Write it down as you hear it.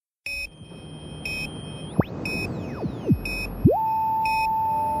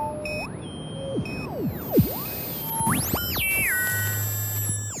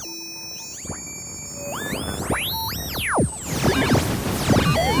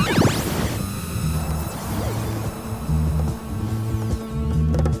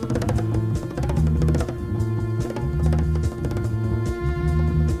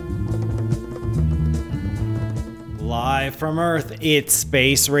from Earth, it's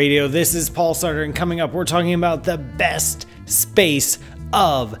Space Radio. This is Paul Sutter, and coming up, we're talking about the best space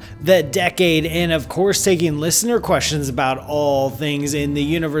of the decade, and of course taking listener questions about all things in the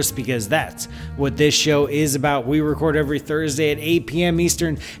universe, because that's what this show is about. We record every Thursday at 8 p.m.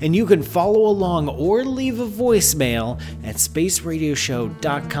 Eastern, and you can follow along or leave a voicemail at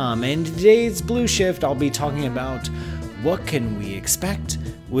spaceradioshow.com. And today's Blue Shift, I'll be talking about what can we expect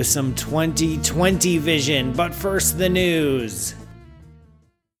with some 2020 vision. But first, the news.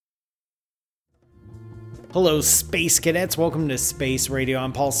 Hello, Space Cadets. Welcome to Space Radio.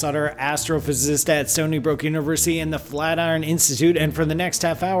 I'm Paul Sutter, astrophysicist at Stony Brook University and the Flatiron Institute, and for the next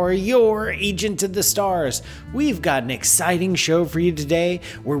half hour, your agent to the stars. We've got an exciting show for you today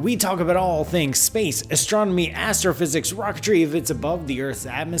where we talk about all things space, astronomy, astrophysics, rocketry. If it's above the Earth's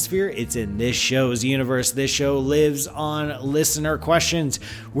atmosphere, it's in this show's universe. This show lives on listener questions.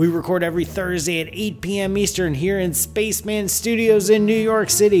 We record every Thursday at 8 p.m. Eastern here in Spaceman Studios in New York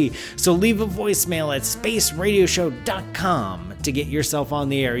City. So leave a voicemail at spaceradioshow.com to get yourself on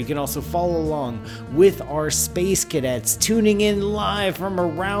the air. You can also follow along with our Space Cadets tuning in live from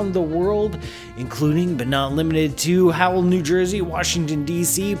around the world, including but not limited to Howell, New Jersey, Washington,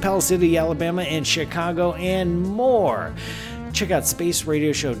 D.C., Pell City, Alabama, and Chicago, and more. Check out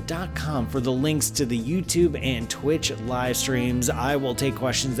spaceradioshow.com for the links to the YouTube and Twitch live streams. I will take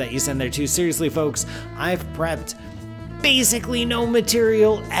questions that you send there too. Seriously, folks, I've prepped basically no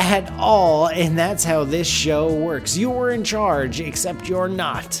material at all, and that's how this show works. You're in charge, except you're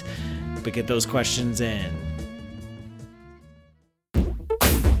not. But get those questions in.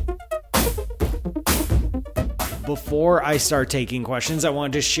 Before I start taking questions, I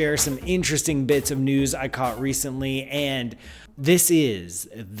wanted to share some interesting bits of news I caught recently, and this is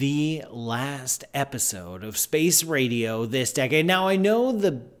the last episode of Space Radio this decade. Now, I know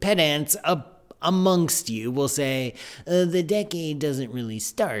the pedants amongst you will say the decade doesn't really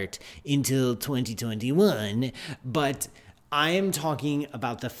start until 2021, but I am talking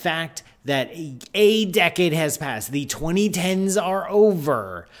about the fact that a decade has passed. The 2010s are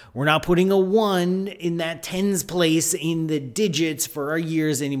over. We're not putting a 1 in that tens place in the digits for our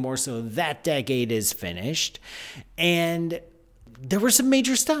years anymore, so that decade is finished. And there was some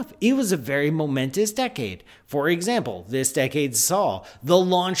major stuff. It was a very momentous decade. For example, this decade saw the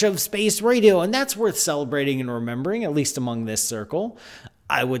launch of Space Radio, and that's worth celebrating and remembering, at least among this circle.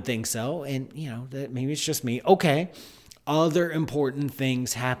 I would think so, and that maybe it's just me. Okay. Other important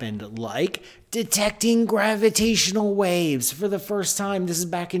things happened, like detecting gravitational waves for the first time. This is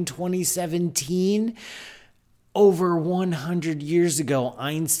back in 2017. Over 100 years ago,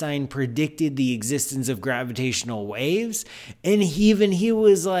 Einstein predicted the existence of gravitational waves, and he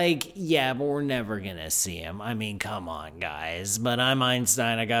was like, yeah, but we're never gonna see them. I mean, come on, guys. But I'm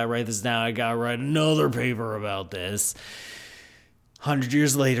Einstein. I gotta write this down. I gotta write another paper about this. 100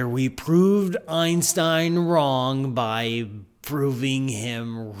 years later, we proved Einstein wrong by proving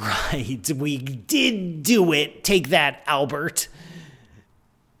him right. We did do it. Take that, Albert.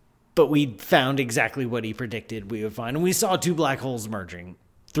 But we found exactly what he predicted we would find. And we saw two black holes merging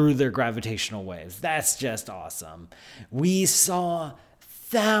through their gravitational waves. That's just awesome. We saw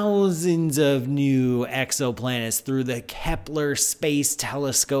thousands of new exoplanets through the Kepler Space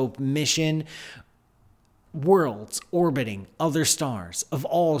Telescope mission. Worlds orbiting other stars of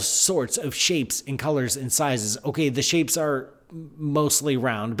all sorts of shapes and colors and sizes. Okay, the shapes are mostly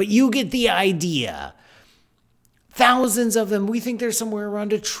round, but you get the idea. Thousands of them. We think there's somewhere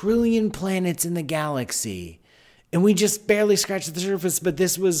around 1 trillion planets in the galaxy. And we just barely scratched the surface, but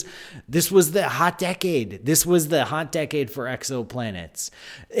this was the hot decade. This was the hot decade for exoplanets.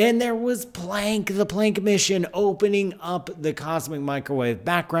 And there was Planck, the Planck mission, opening up the cosmic microwave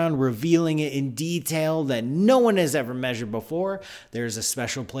background, revealing it in detail that no one has ever measured before. There's a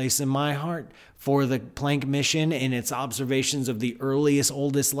special place in my heart for the Planck mission and its observations of the earliest,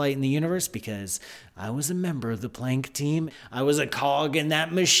 oldest light in the universe, because I was a member of the Planck team. I was a cog in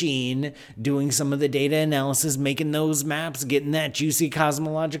that machine, doing some of the data analysis, making those maps, getting that juicy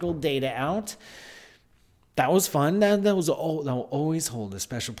cosmological data out. That was fun. That will always hold a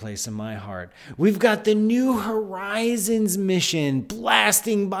special place in my heart. We've got the New Horizons mission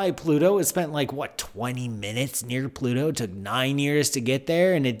blasting by Pluto. It spent 20 minutes near Pluto. It took 9 years to get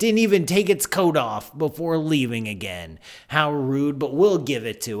there, and it didn't even take its coat off before leaving again. How rude, but we'll give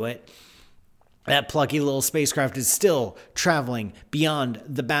it to it. That plucky little spacecraft is still traveling beyond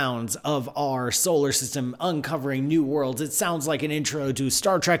the bounds of our solar system, uncovering new worlds. It sounds like an intro to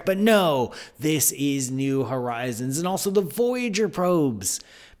Star Trek, but no, this is New Horizons. And also the Voyager probes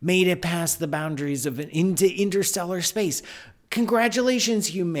made it past the boundaries of into interstellar space. Congratulations,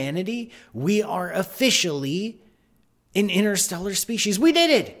 humanity. We are officially an interstellar species. We did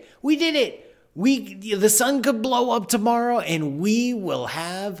it. We did it. The sun could blow up tomorrow and we will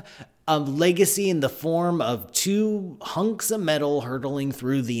have a legacy in the form of two hunks of metal hurtling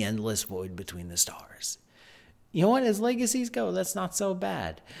through the endless void between the stars. You know what? As legacies go, that's not so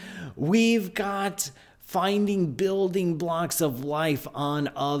bad. We've got finding building blocks of life on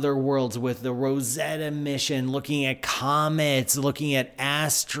other worlds with the Rosetta mission, looking at comets, looking at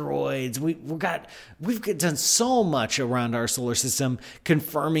asteroids. We've done so much around our solar system,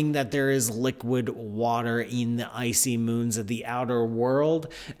 confirming that there is liquid water in the icy moons of the outer world.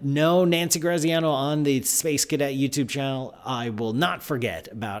 No, Nancy Graziano on the Space Cadet YouTube channel, I will not forget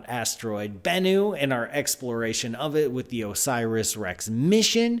about asteroid Bennu and our exploration of it with the OSIRIS-REx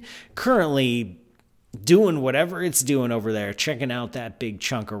mission, currently doing whatever it's doing over there, checking out that big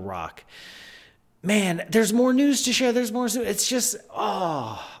chunk of rock. Man, there's more news to share. There's more. It's just,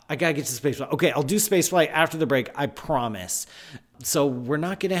 I gotta get to spaceflight. Okay, I'll do spaceflight after the break, I promise. So we're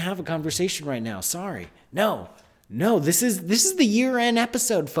not gonna have a conversation right now. Sorry. No, this is the year-end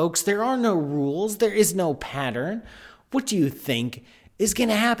episode, folks. There are no rules. There is no pattern. What do you think is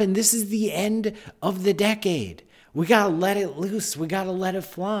gonna happen? This is the end of the decade. We gotta let it loose. We gotta let it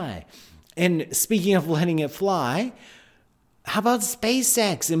fly. And speaking of letting it fly, how about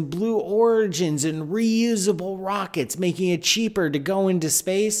SpaceX and Blue Origins and reusable rockets, making it cheaper to go into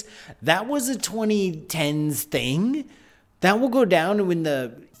space? That was a 2010s thing. That will go down in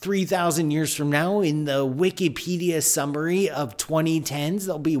the 3,000 years from now in the Wikipedia summary of 2010s.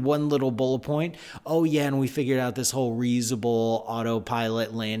 There'll be one little bullet point. Oh yeah, and we figured out this whole reusable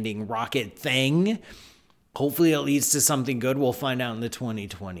autopilot landing rocket thing. Hopefully it leads to something good. We'll find out in the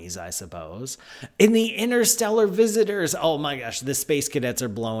 2020s, I suppose. In the interstellar visitors, oh my gosh, the space cadets are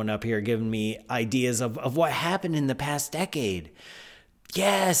blowing up here, giving me ideas of what happened in the past decade.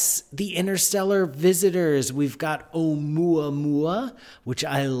 Yes, the interstellar visitors. We've got Oumuamua, which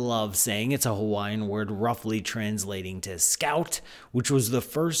I love saying. It's a Hawaiian word roughly translating to scout, which was the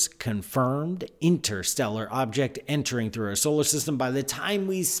first confirmed interstellar object entering through our solar system. By the time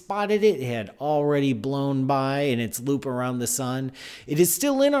we spotted it, it had already blown by in its loop around the sun. It is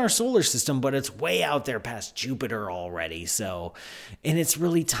still in our solar system, but it's way out there past Jupiter already. And it's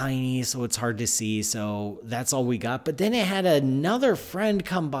really tiny, so it's hard to see. So that's all we got. But then it had another friend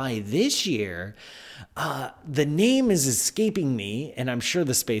come by this year. The name is escaping me, and I'm sure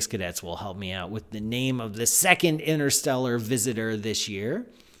the Space Cadets will help me out with the name of the second interstellar visitor this year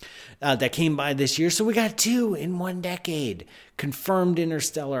that came by this year. So we got two in one decade confirmed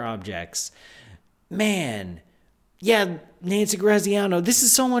interstellar objects. Man, yeah, Nancy Graziano, this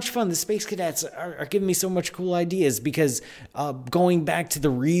is so much fun. The Space Cadets are giving me so much cool ideas because going back to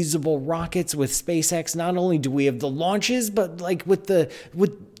the reusable rockets with SpaceX, not only do we have the launches, but like with the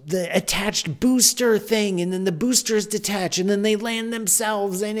attached booster thing, and then the boosters detach and then they land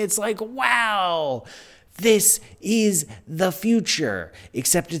themselves, and it's like, wow, this is the future,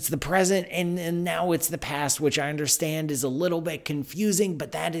 except it's the present and now it's the past, which I understand is a little bit confusing,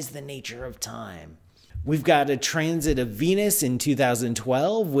 but that is the nature of time. We've got a transit of Venus in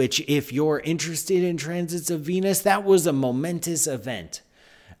 2012, which if you're interested in transits of Venus, that was a momentous event.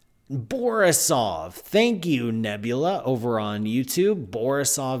 Borisov, thank you, Nebula, over on YouTube.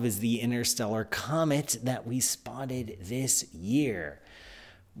 Borisov is the interstellar comet that we spotted this year.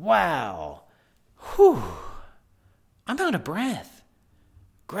 Wow. Whew. I'm out of breath.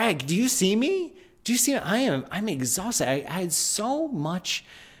 Greg, do you see me? Do you see me? I'm exhausted. I had so much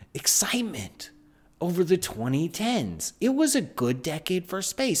excitement over the 2010s. It was a good decade for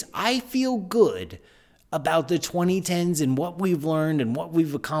space. I feel good about the 2010s and what we've learned and what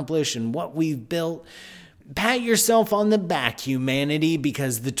we've accomplished and what we've built. Pat yourself on the back, humanity,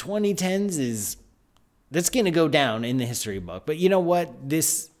 because the 2010s that's going to go down in the history book. But you know what?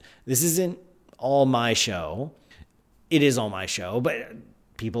 This isn't all my show. It is all my show, but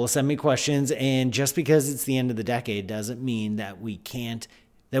people send me questions, and just because it's the end of the decade doesn't mean that we can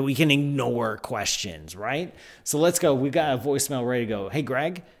ignore questions, right? So let's go. We've got a voicemail ready to go. Hey,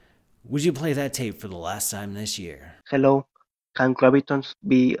 Greg, would you play that tape for the last time this year? Hello, can gravitons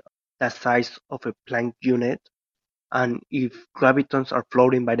be the size of a Planck unit? And if gravitons are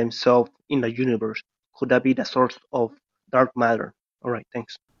floating by themselves in the universe, could that be the source of dark matter? All right,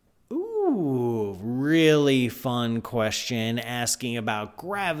 thanks. Ooh, really fun question, asking about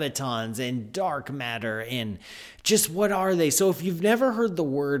gravitons and dark matter and just what are they. So if you've never heard the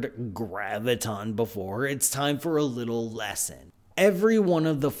word graviton before, it's time for a little lesson. Every one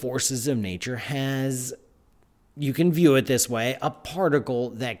of the forces of nature has, you can view it this way, a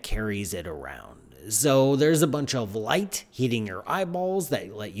particle that carries it around. So there's a bunch of light hitting your eyeballs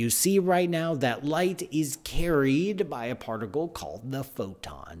that let you see right now. That light is carried by a particle called the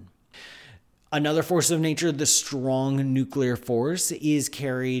photon. Another force of nature, the strong nuclear force, is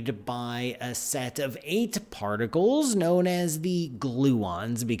carried by a set of 8 particles known as the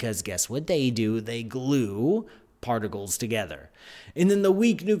gluons, because guess what they do? They glue particles together. And then the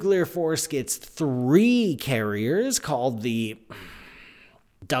weak nuclear force gets 3 carriers called the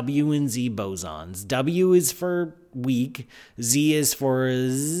W and Z bosons. W is for weak, Z is for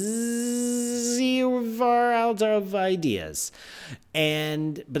Z far out of ideas.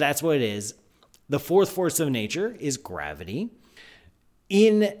 But that's what it is. The fourth force of nature is gravity.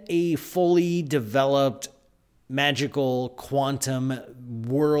 In a fully developed magical quantum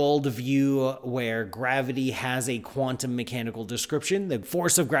worldview where gravity has a quantum mechanical description, the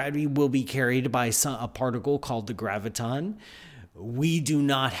force of gravity will be carried by a particle called the graviton. We do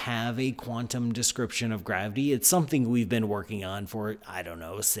not have a quantum description of gravity. It's something we've been working on for,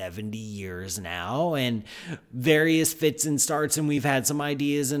 70 years now, and various fits and starts, and we've had some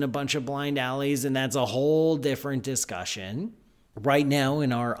ideas in a bunch of blind alleys, and that's a whole different discussion. Right now,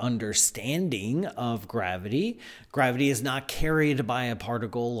 in our understanding of gravity is not carried by a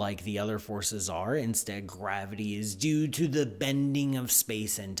particle like the other forces are. Instead, gravity is due to the bending of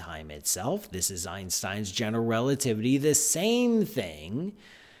space and time itself. This is Einstein's general relativity, the same thing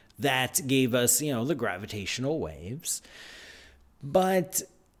that gave us, the gravitational waves. But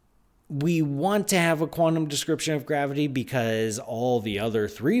we want to have a quantum description of gravity because all the other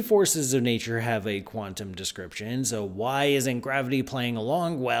 3 forces of nature have a quantum description. So why isn't gravity playing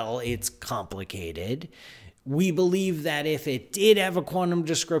along? Well, it's complicated. We believe that if it did have a quantum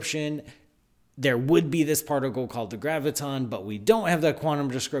description, there would be this particle called the graviton, but we don't have that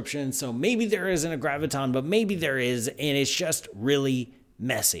quantum description. So maybe there isn't a graviton, but maybe there is, and it's just really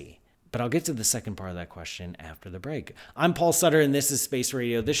messy. But I'll get to the second part of that question after the break. I'm Paul Sutter, and this is Space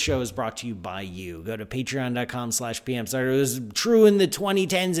Radio. This show is brought to you by you. Go to patreon.com/pmsutter. It was true in the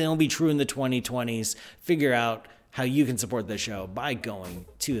 2010s, and it'll be true in the 2020s. Figure out how you can support the show by going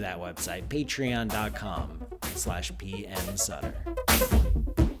to that website, patreon.com/pmsutter.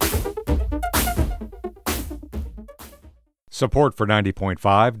 Support for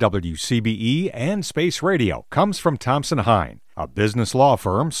 90.5 WCBE and Space Radio comes from Thompson Hine, a business law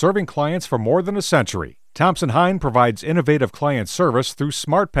firm serving clients for more than a century. Thompson Hine provides innovative client service through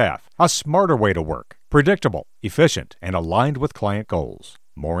SmartPath, a smarter way to work, predictable, efficient, and aligned with client goals.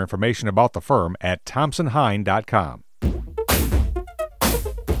 More information about the firm at thompsonhine.com.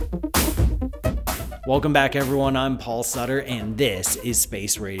 Welcome back, everyone. I'm Paul Sutter, and this is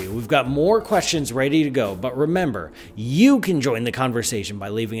Space Radio. We've got more questions ready to go, but remember, you can join the conversation by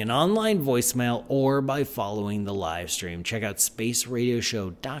leaving an online voicemail or by following the live stream. Check out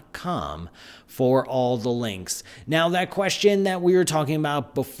spaceradioshow.com for all the links. Now, that question that we were talking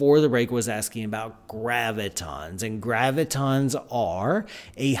about before the break was asking about gravitons, and gravitons are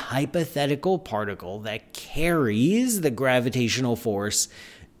a hypothetical particle that carries the gravitational force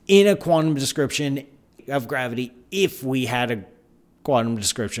in a quantum description of gravity if we had a quantum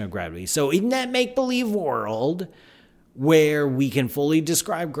description of gravity. So in that make-believe world where we can fully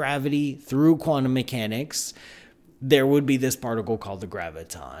describe gravity through quantum mechanics, there would be this particle called the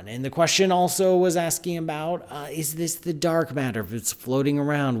graviton. And the question also was asking about, is this the dark matter? If it's floating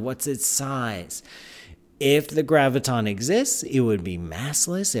around, what's its size? If the graviton exists, it would be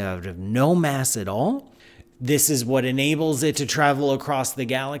massless. It would have no mass at all. This is what enables it to travel across the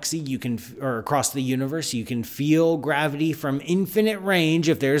galaxy, or across the universe. You can feel gravity from infinite range.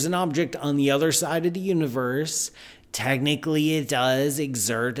 If there's an object on the other side of the universe, technically it does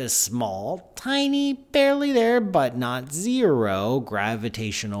exert a small, tiny, barely there, but not zero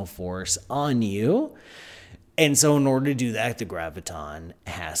gravitational force on you. And so in order to do that, the graviton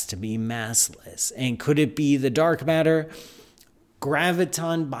has to be massless. And could it be the dark matter?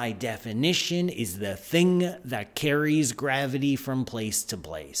 Graviton, by definition, is the thing that carries gravity from place to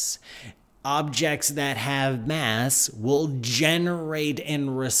place. Objects that have mass will generate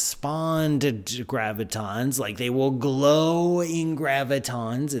and respond to gravitons, like they will glow in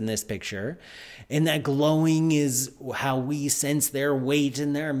gravitons in this picture. And that glowing is how we sense their weight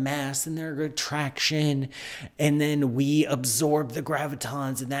and their mass and their attraction. And then we absorb the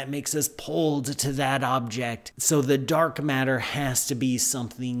gravitons, and that makes us pulled to that object. So the dark matter has to be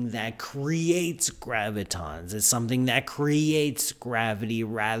something that creates gravitons. It's something that creates gravity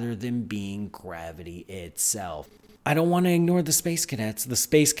rather than being gravity itself. I don't want to ignore the Space Cadets. The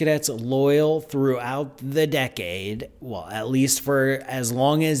Space Cadets loyal throughout the decade, well, at least for as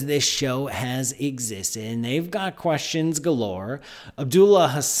long as this show has existed, and they've got questions galore. Abdullah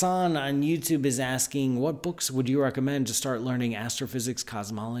Hassan on YouTube is asking, what books would you recommend to start learning astrophysics,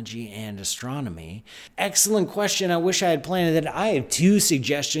 cosmology, and astronomy? Excellent question. I wish I had planned it. I have 2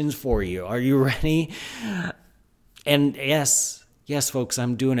 suggestions for you. Are you ready? And yes, folks,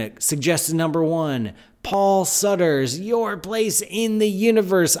 I'm doing it. Suggestion number 1, Paul Sutter's Your Place in the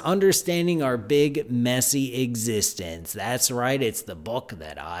Universe, Understanding Our Big Messy Existence. That's right, it's the book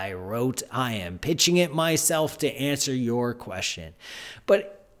that I wrote. I am pitching it myself to answer your question.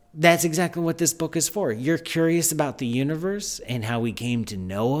 But that's exactly what this book is for. You're curious about the universe and how we came to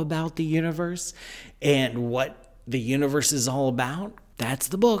know about the universe and what the universe is all about? That's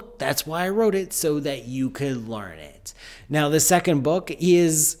the book. That's why I wrote it, so that you could learn it. Now, the second book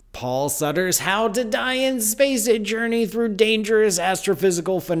is Paul Sutter's How to Die in Space, A Journey Through Dangerous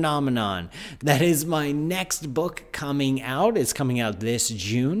Astrophysical Phenomenon. That is my next book coming out. It's coming out this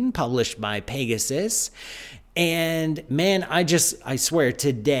June, published by Pegasus. And man, I swear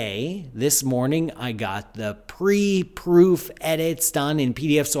this morning, I got the pre-proof edits done in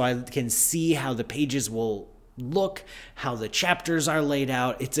PDF so I can see how the pages will look, how the chapters are laid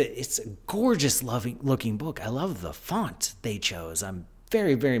out. It's a gorgeous looking book. I love the font they chose. I'm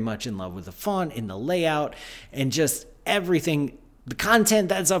very, very much in love with the font and the layout and just everything. The content,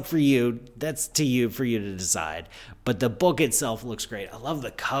 that's up for you. That's to you for you to decide. But the book itself looks great. I love the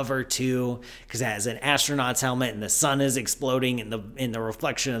cover too, because it has an astronaut's helmet and the sun is exploding in the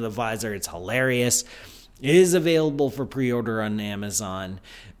reflection of the visor. It's hilarious. It is available for pre-order on Amazon.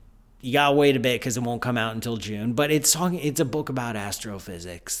 You gotta wait a bit because it won't come out until June. But it's a book about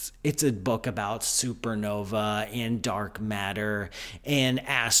astrophysics. It's a book about supernova and dark matter and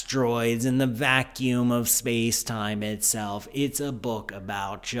asteroids and the vacuum of space-time itself. It's a book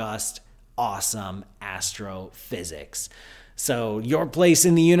about just awesome astrophysics. So, Your Place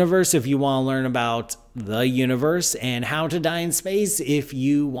in the Universe if you want to learn about the universe, and How to Die in Space if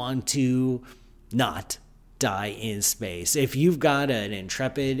you want to not die in space. If you've got an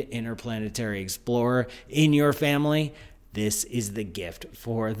intrepid interplanetary explorer in your family, this is the gift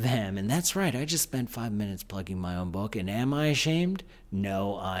for them. And that's right, I just spent 5 minutes plugging my own book, and am I ashamed?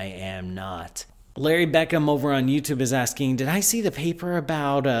 No, I am not. Larry Beckham over on YouTube is asking, did I see the paper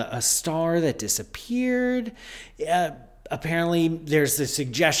about a star that disappeared? Apparently, there's the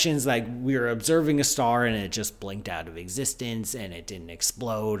suggestions like we were observing a star and it just blinked out of existence and it didn't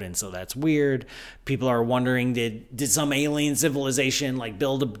explode, and so that's weird. People are wondering, did some alien civilization like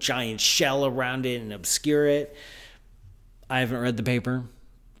build a giant shell around it and obscure it? I haven't read the paper,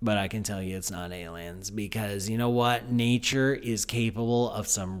 but I can tell you it's not aliens, because you know what? Nature is capable of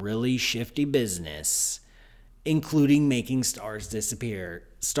some really shifty business, including making stars disappear.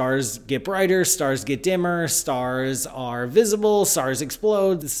 Stars get brighter, stars get dimmer, stars are visible, stars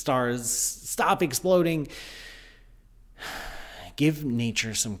explode, stars stop exploding. Give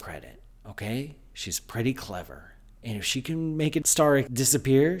nature some credit, okay? She's pretty clever. And if she can make a star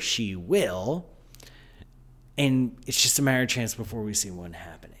disappear, she will. And it's just a matter of chance before we see one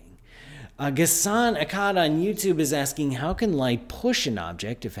happening. Ghassan Akkad on YouTube is asking, how can light push an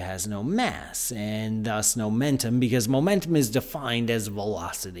object if it has no mass and thus no momentum? Because momentum is defined as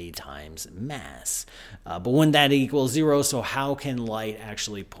velocity times mass. But when that equals 0, so how can light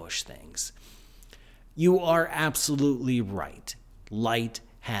actually push things? You are absolutely right. Light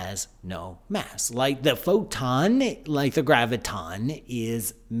has no mass. Like the photon, like the graviton,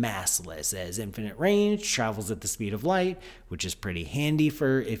 is massless. It has infinite range, travels at the speed of light, which is pretty handy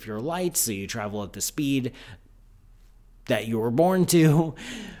for if you're light, so you travel at the speed that you were born to.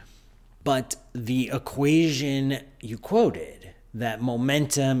 But the equation you quoted, that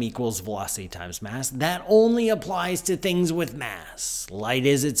momentum equals velocity times mass, that only applies to things with mass. Light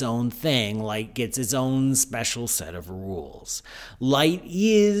is its own thing. Light gets its own special set of rules. Light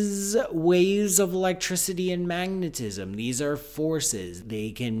is waves of electricity and magnetism. These are forces.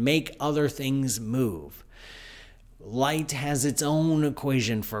 They can make other things move. Light has its own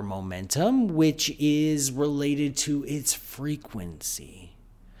equation for momentum, which is related to its frequency.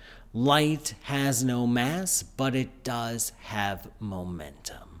 Light has no mass, but it does have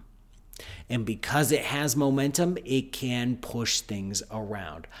momentum. And because it has momentum, it can push things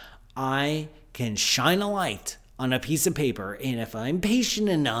around. I can shine a light on a piece of paper, and if I'm patient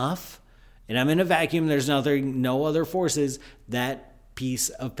enough, and I'm in a vacuum, there's no other forces, that piece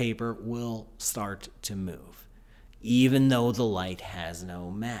of paper will start to move, even though the light has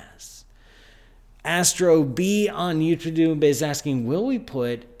no mass. Astro B on YouTube is asking, will we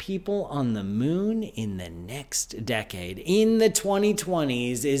put people on the moon in the next decade? In the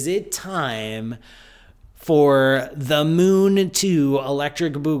 2020s, is it time for the moon to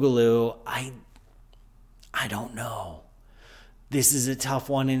Electric Boogaloo? I don't know. This is a tough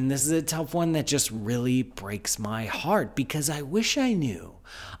one, and this is a tough one that just really breaks my heart because I wish I knew.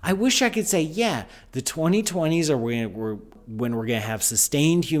 I wish I could say, yeah, the 2020s are when we're going to have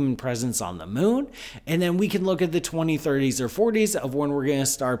sustained human presence on the moon, and then we can look at the 2030s or 40s of when we're going to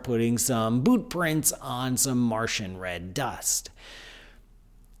start putting some boot prints on some Martian red dust.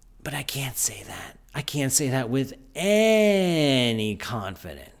 But I can't say that. I can't say that with any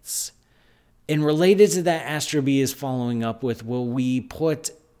confidence. And related to that, Astro B is following up with, will we put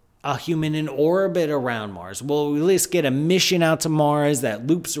a human in orbit around Mars? Will we at least get a mission out to Mars that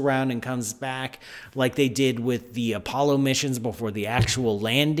loops around and comes back like they did with the Apollo missions before the actual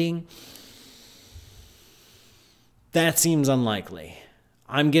landing? That seems unlikely.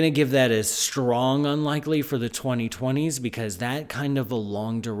 I'm going to give that a strong unlikely for the 2020s because that kind of a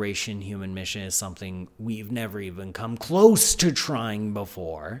long duration human mission is something we've never even come close to trying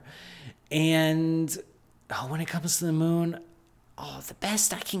before. And when it comes to the moon, the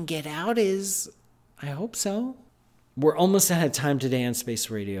best I can get out is, I hope so. We're almost out of time today on Space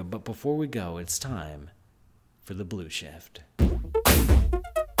Radio, but before we go, it's time for the Blue Shift.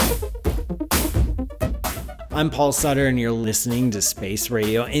 I'm Paul Sutter, and you're listening to Space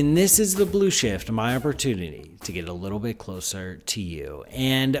Radio, and this is the Blue Shift, my opportunity to get a little bit closer to you.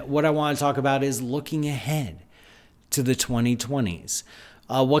 And what I want to talk about is looking ahead to the 2020s.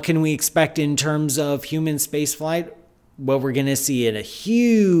 What can we expect in terms of human spaceflight? Well, we're going to see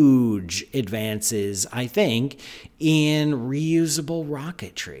huge advances, I think, in reusable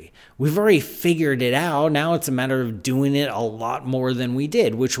rocketry. We've already figured it out. Now it's a matter of doing it a lot more than we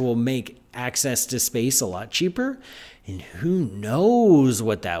did, which will make access to space a lot cheaper. And who knows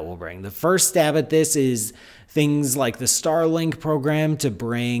what that will bring. The first stab at this is things like the Starlink program to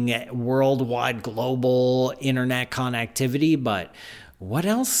bring worldwide global internet connectivity. But what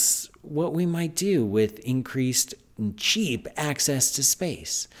else, what we might do with increased and cheap access to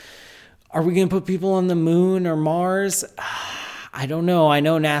space? Are we going to put people on the moon or Mars? I don't know. I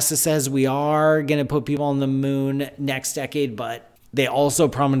know NASA says we are going to put people on the moon next decade, but they also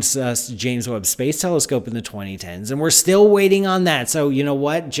promised us James Webb Space Telescope in the 2010s, and we're still waiting on that. So you know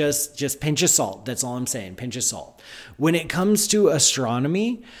what? Just pinch of salt. That's all I'm saying. Pinch of salt. When it comes to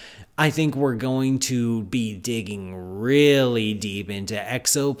astronomy, I think we're going to be digging really deep into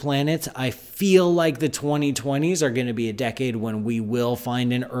exoplanets. I feel like the 2020s are going to be a decade when we will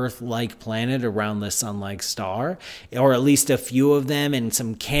find an Earth-like planet around the sun-like star, or at least a few of them, and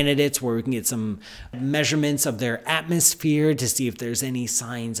some candidates where we can get some measurements of their atmosphere to see if there's any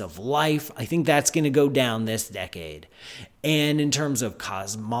signs of life. I think that's going to go down this decade. And in terms of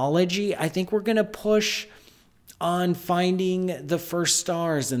cosmology, I think we're going to push on finding the first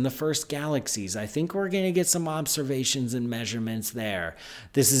stars and the first galaxies. I think we're going to get some observations and measurements there.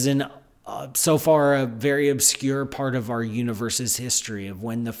 This is so far a very obscure part of our universe's history of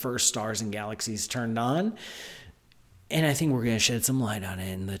when the first stars and galaxies turned on. And I think we're going to shed some light on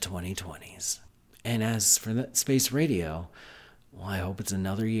it in the 2020s. And as for the Space Radio, well, I hope it's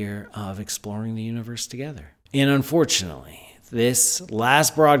another year of exploring the universe together. And unfortunately, this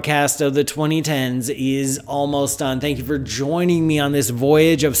last broadcast of the 2010s is almost done. Thank you for joining me on this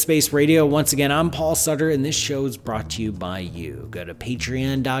voyage of Space Radio. Once again, I'm Paul Sutter, and this show is brought to you by you. Go to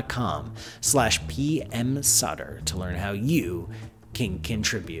patreon.com/PMSutter to learn how you can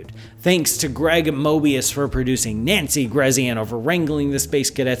contribute. Thanks to Greg Mobius for producing, Nancy Graziano for wrangling the space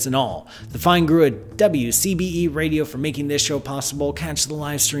cadets and all, the fine crew at WCBE Radio for making this show possible. Catch the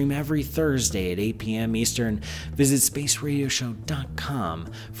live stream every Thursday at 8 p.m. Eastern. Visit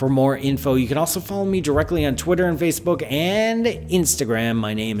spaceradioshow.com for more info. You can also follow me directly on Twitter and Facebook and Instagram.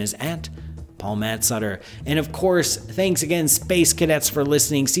 My name is Paul Matt Sutter. And of course, thanks again, Space Cadets, for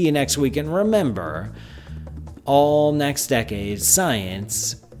listening. See you next week. And remember, all next decade,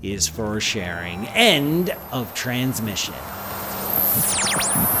 science is for sharing. End of transmission.